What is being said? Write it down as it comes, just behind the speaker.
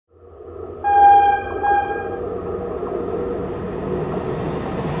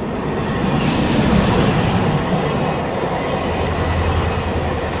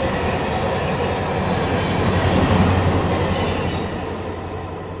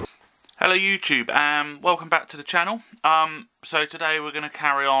Hello YouTube, and welcome back to the channel. So today we're going to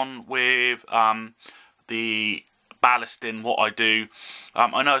carry on with the ballasting, what I do.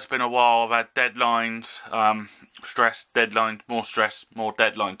 I know it's been a while. I've had deadlines, stress, deadlines, more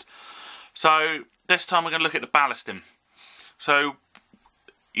deadlines. So this time we're going to look at the ballasting. So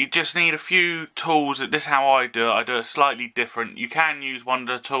you just need a few tools. This is how I do it. I do it slightly different. You can use one of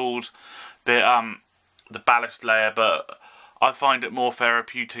the tools, the ballast layer, but I find it more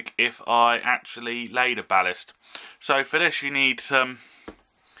therapeutic if I actually lay the ballast. So for this you need some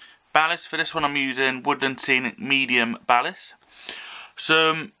ballast. For this one I'm using Woodland Scenic medium ballast.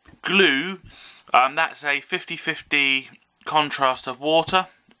 Some glue, that's a 50-50 contrast of water,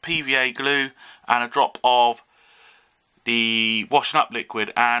 PVA glue, and a drop of the washing up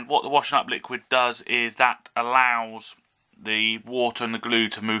liquid. And what the washing up liquid does is that allows the water and the glue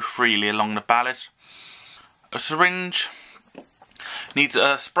to move freely along the ballast. A syringe needs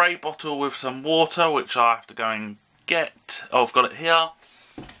a spray bottle with some water, which I have to go and get. Oh, I've got it here.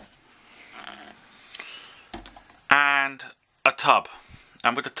 And a tub.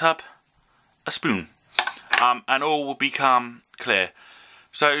 And with the tub, a spoon. And all will become clear.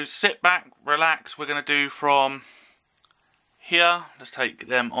 So sit back, relax. We're going to do from here. Let's take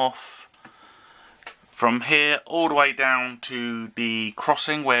them off. From here all the way down to the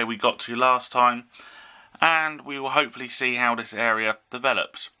crossing where we got to last time. And we will hopefully see how this area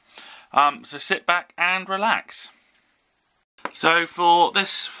develops. So sit back and relax. So for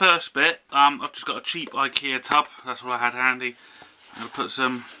this first bit, I've just got a cheap IKEA tub. That's all I had handy. I'm going to put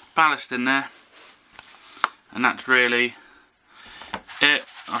some ballast in there. And that's really it.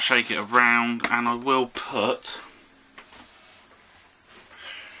 I'll shake it around and I will put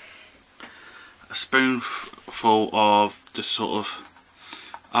a spoonful of just sort of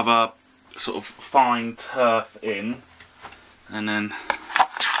other sort of fine turf in, and then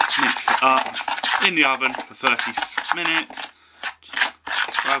mix it up in the oven for 30 minutes.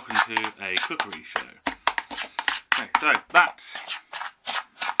 Welcome to a cookery show. Okay, so that's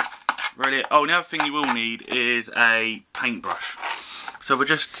really it. Oh, the other thing you will need is a paintbrush. So we'll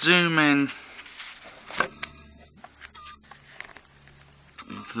just zoom in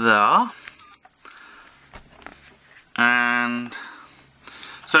there, and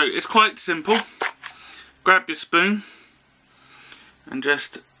so it's quite simple. Grab your spoon and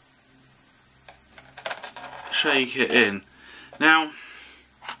just shake it in. Now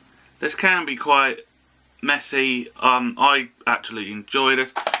this can be quite messy. I actually enjoy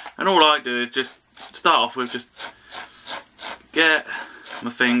this, and all I do is just start off with just get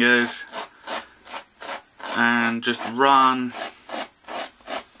my fingers and just run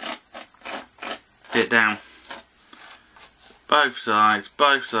it down. Both sides,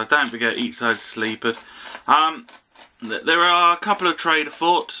 don't forget each side's sleepers. There are a couple of trade of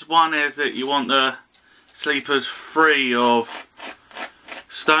thoughts. One is that you want the sleepers free of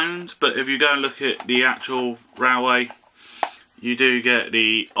stones, but if you go and look at the actual railway, you do get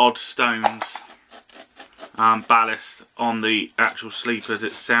the odd stones ballast on the actual sleepers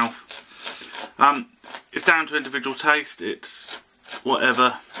itself. It's down to individual taste. It's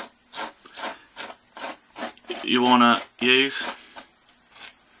whatever you want to use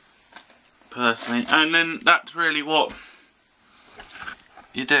personally, and then that's really what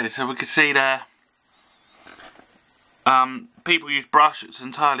you do. So we can see there, people use brush, it's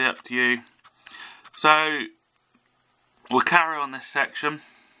entirely up to you. So we'll carry on this section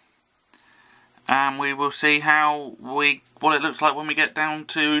and we will see what it looks like when we get down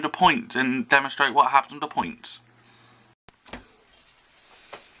to the points and demonstrate what happens with the points.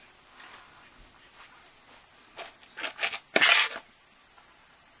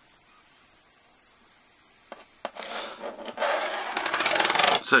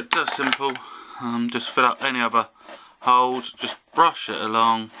 So just simple, just fill up any other holes, just brush it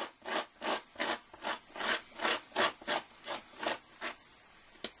along.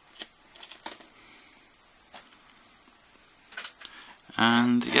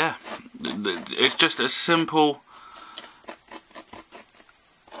 And yeah, it's just as simple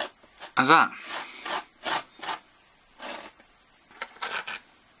as that.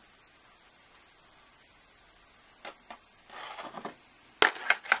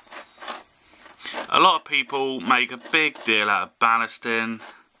 A lot of people make a big deal out of ballasting.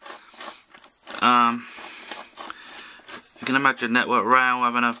 You can imagine Network Rail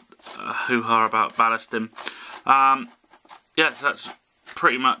having a hoo-ha about ballasting. Yeah, so that's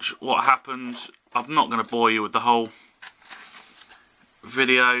pretty much what happens. I'm not going to bore you with the whole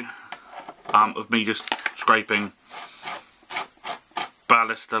video of me just scraping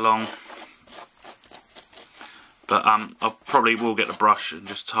ballast along. but I probably will get the brush and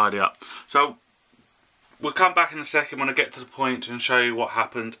just tidy up. So we'll come back in a second when I get to the point and show you what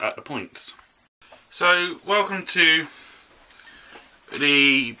happened at the points. So welcome to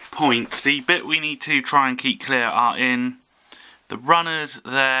the points. The bit we need to try and keep clear are in the runners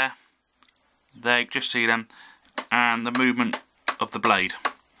there, just see them, and the movement of the blade.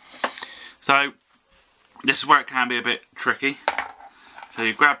 So this is where it can be a bit tricky. So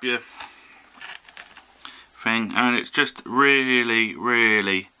you grab your thing, and it's just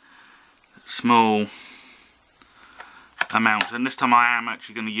really small amount, and this time I am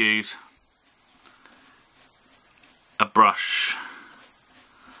actually going to use a brush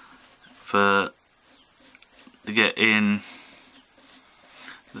to get in.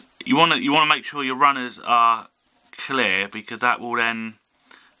 You want to make sure your runners are clear, because that will then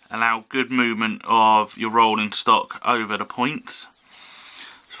allow good movement of your rolling stock over the points.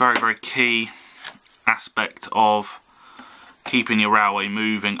 It's a very key aspect of keeping your railway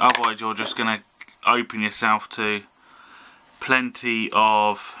moving, otherwise you're just going to open yourself to plenty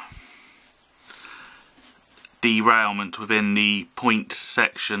of derailment within the point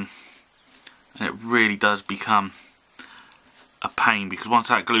section, and it really does become a pain, because once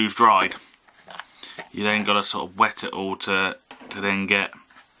that glue's dried, you then got to sort of wet it all to then get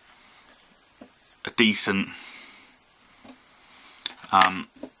a decent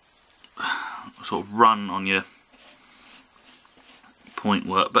sort of run on your point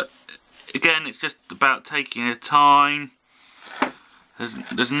work. But again, it's just about taking your time.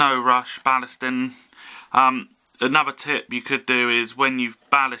 There's no rush ballasting. Another tip you could do is, when you've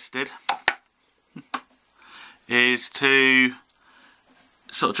ballasted, is to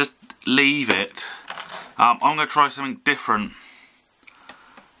sort of just leave it. I'm going to try something different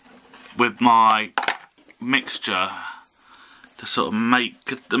with my mixture to sort of make,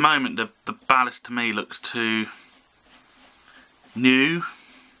 because at the moment the ballast to me looks too new.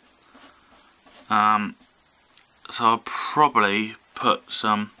 So I'll probably put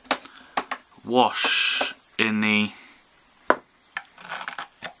some wash in the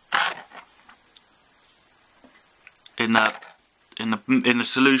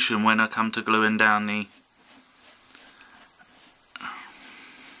solution when I come to gluing down the,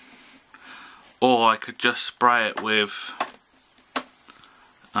 or I could just spray it with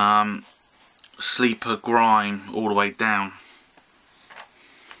sleeper grime all the way down.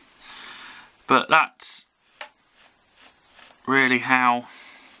 But that's really how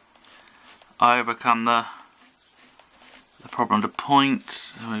I overcome the problem of the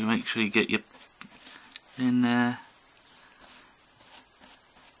points. So make sure you get your in there.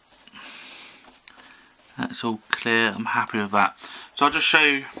 That's all clear. I'm happy with that. So I'll just show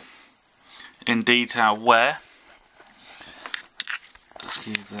you in detail where.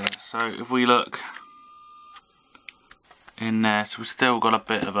 Excuse that. So if we look in there, so we've still got a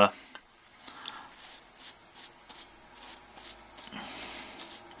bit of a,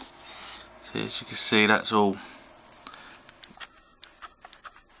 so as you can see, that's all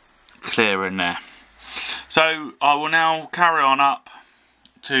clear in there. So I will now carry on up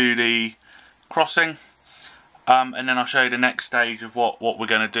to the crossing, and then I'll show you the next stage of what we're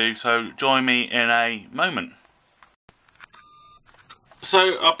going to do. So join me in a moment.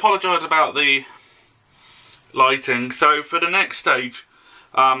 So I apologise about the lighting. So for the next stage,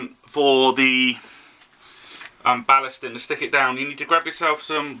 for the ballasting, to stick it down, you need to grab yourself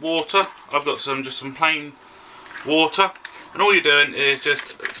some water. I've got just some plain water, and all you're doing is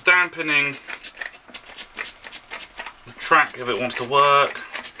just dampening the track if it wants to work.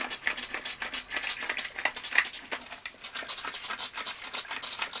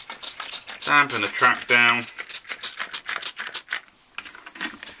 Dampen the track down.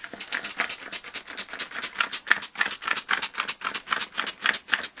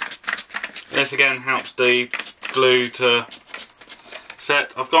 This again helps the glue to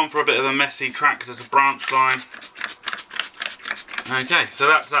set. I've gone for a bit of a messy track because it's a branch line. Okay, so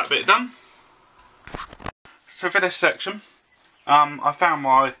that's that bit done. So for this section, I found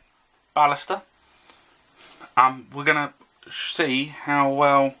my ballaster. We're going to see how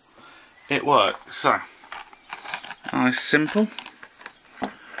well it works. So, nice simple.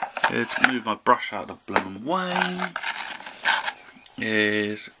 Is move my brush out of the blooming way.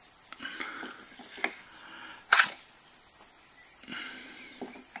 Is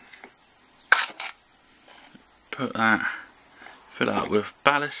put that, fill it up with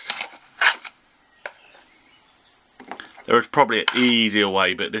ballast. There is probably an easier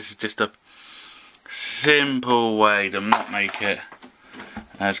way, but this is just a simple way to not make it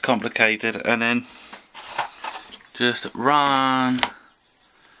as complicated, and then just run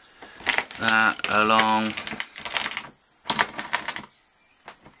that along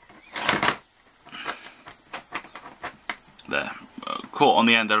there, caught on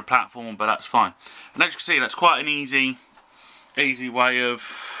the end of the platform, but that's fine. And as you can see, that's quite an easy way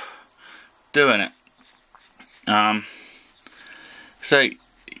of doing it. So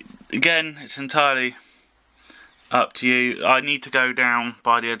again, it's entirely up to you. I need to go down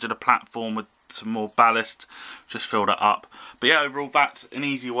by the edge of the platform with some more ballast, just fill that up. But yeah, overall that's an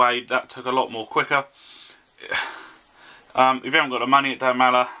easy way. That took a lot more quicker. If you haven't got the money, it don't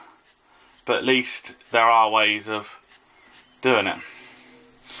matter, but at least there are ways of doing it.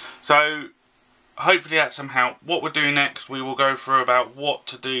 So hopefully that's some help. What we'll do next, we will go through about what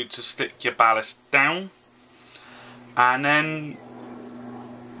to do to stick your ballast down, and then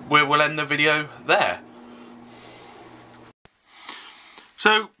we will end the video there.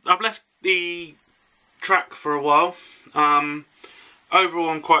 So I've left the track for a while. Overall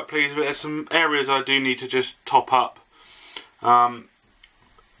I'm quite pleased with it. There's some areas I do need to just top up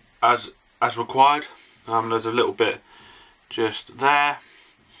as required. There's a little bit just there,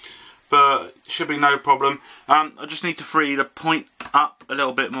 but it should be no problem. I just need to free the point up a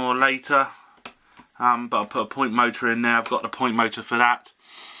little bit more later, but I'll put a point motor in there. I've got the point motor for that.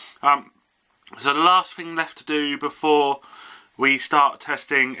 So the last thing left to do before we start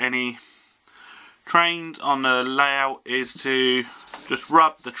testing any trains on the layout is to just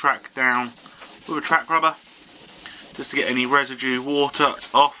rub the track down with a track rubber, just to get any residue water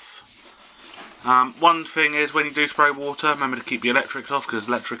off. One thing is, when you do spray water, remember to keep the electrics off, because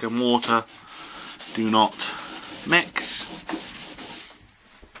electric and water do not mix.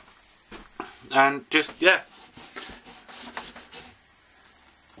 And just, yeah.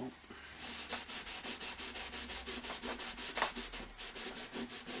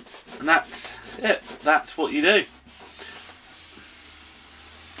 And that's it. That's what you do.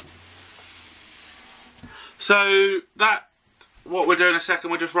 So that, what we'll do in a second,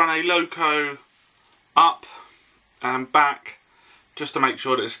 we'll just run a loco up and back just to make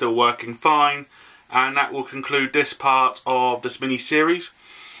sure that it's still working fine, and that will conclude this part of this mini series.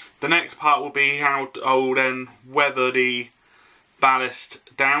 The next part will be how I will then weather the ballast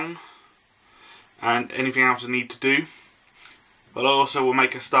down and anything else I need to do. But also we'll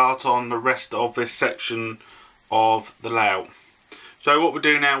make a start on the rest of this section of the layout. So what we'll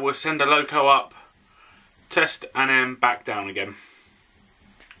do now, we'll send a loco up, test, and then back down again.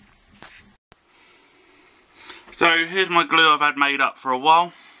 So here's my glue I've had made up for a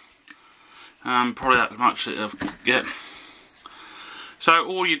while. Probably that much that I've get. So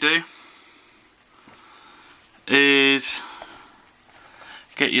all you do is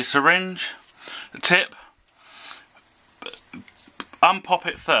get your syringe, the tip, unpop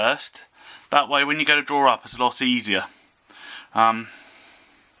it first. That way when you go to draw up, it's a lot easier.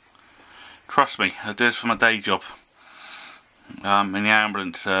 Trust me, I do this for my day job in the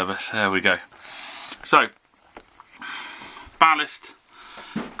ambulance service. There we go. So ballast,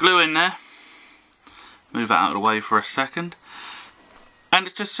 glue in there, move that out of the way for a second, and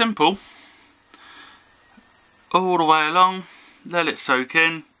it's just simple, all the way along, let it soak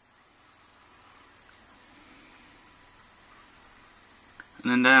in,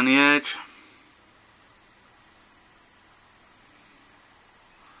 and then down the edge.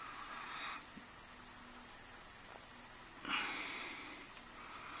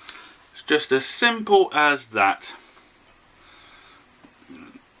 It's just as simple as that.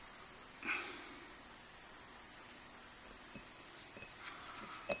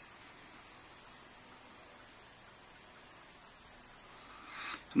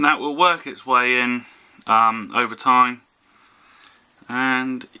 And that will work its way in over time,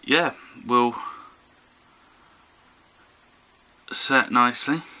 and yeah, will set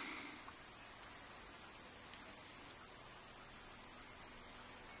nicely.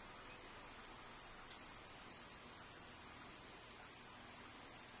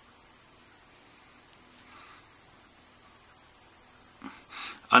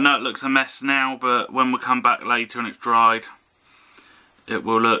 I know it looks a mess now, but when we come back later and it's dried, it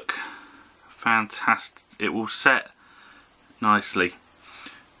will look fantastic. It will set nicely.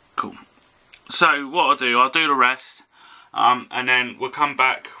 Cool. So what I'll do the rest, and then we'll come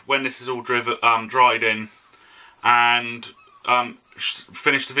back when this is all dried in, and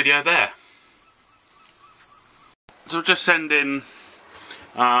finish the video there. So I'll just send in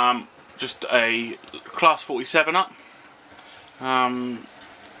just a class 47 up,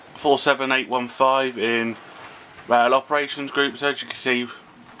 47815 in rail operations group. So as you can see,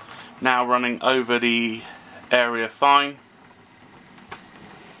 now running over the area fine.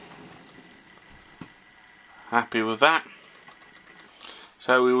 Happy with that.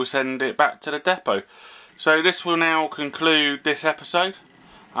 So we will send it back to the depot. So this will now conclude this episode.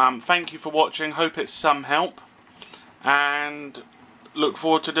 Thank you for watching, hope it's some help, and look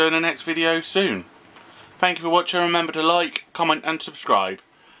forward to doing the next video soon. Thank you for watching. Remember to like, comment and subscribe.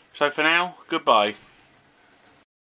 So for now, goodbye.